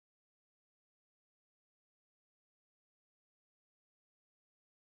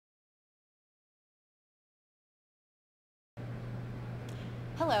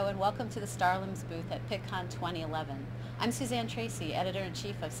Hello and welcome to the STARLIMS booth at Pittcon2011. I'm Suzanne Tracy,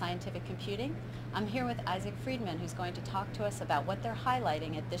 Editor-in-Chief of Scientific Computing. I'm here with Isaac Friedman, who's going to talk to us about what they're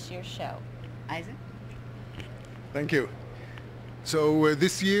highlighting at this year's show. Isaac? Thank you. So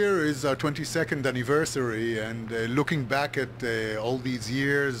this year is our 22nd anniversary, and looking back at all these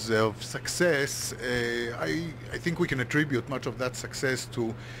years of success, I think we can attribute much of that success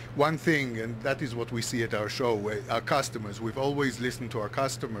to one thing, and that is what we see at our show, our customers. We've always listened to our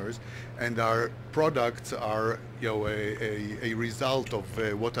customers, and our products are, a result of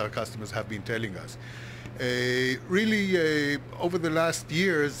what our customers have been telling us. Really, over the last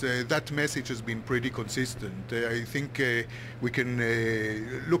years, that message has been pretty consistent. I think we can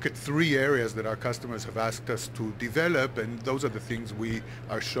look at three areas that our customers have asked us to develop, and those are the things we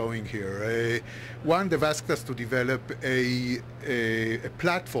are showing here. One, they've asked us to develop a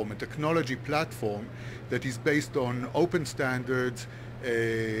platform, a technology platform that is based on open standards,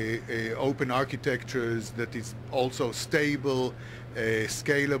 open architectures, that is also stable,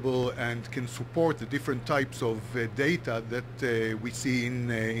 scalable, and can support the different types of data that we see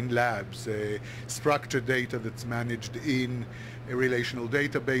in labs. Structured data that's managed in relational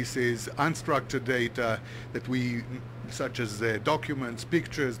databases, unstructured data that we, such as documents,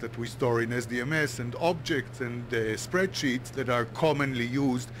 pictures that we store in SDMS, and objects and spreadsheets that are commonly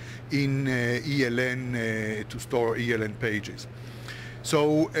used in ELN to store ELN pages.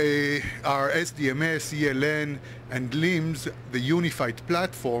 So our SDMS, ELN, and LIMS, the unified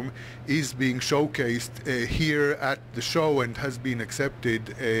platform, is being showcased here at the show and has been accepted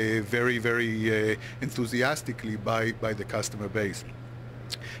very, very enthusiastically by the customer base.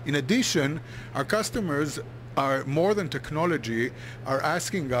 In addition, our customers are, more than technology, are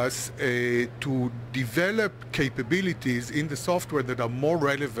asking us to develop capabilities in the software that are more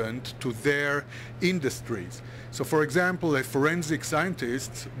relevant to their industries. So, for example, forensic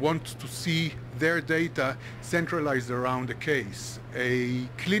scientists want to see their data centralized around a case. A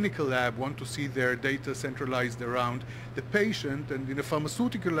clinical lab want to see their data centralized around the patient, and in a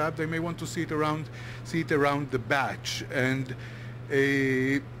pharmaceutical lab they may want to see it around the batch. And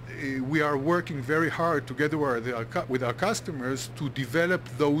we are working very hard together with our customers to develop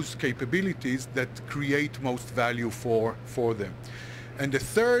those capabilities that create most value for them. And the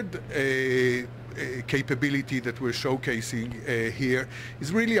third capability that we're showcasing here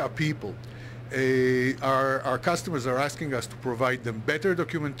is really our people. Our customers are asking us to provide them better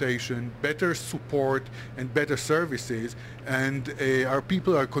documentation, better support, and better services, and our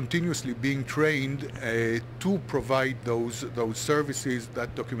people are continuously being trained to provide those services,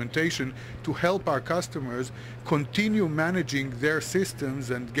 that documentation, to help our customers continue managing their systems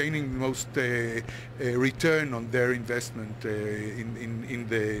and gaining the most return on their investment in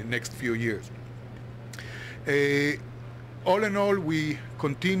the next few years. All in all, we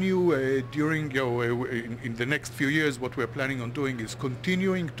continue during in the next few years. What we're planning on doing is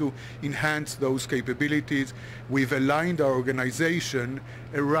continuing to enhance those capabilities. We've aligned our organization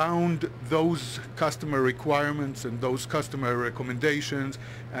around those customer requirements and those customer recommendations,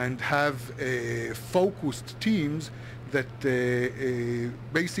 and have focused teams that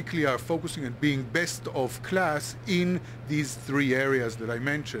basically are focusing on being best of class in these three areas that I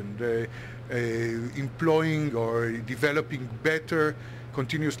mentioned. Employing or developing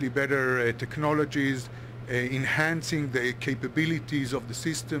continuously better technologies, enhancing the capabilities of the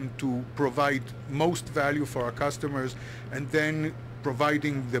system to provide most value for our customers, and then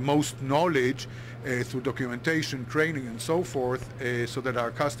providing the most knowledge through documentation, training, and so forth, so that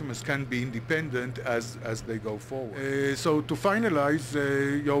our customers can be independent as they go forward. So to finalize,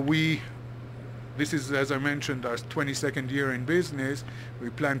 this is, as I mentioned, our 22nd year in business. We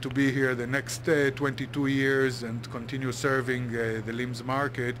plan to be here the next 22 years and continue serving the LIMS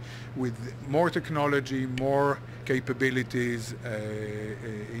market with more technology, more capabilities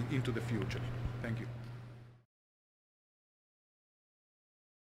into the future. Thank you.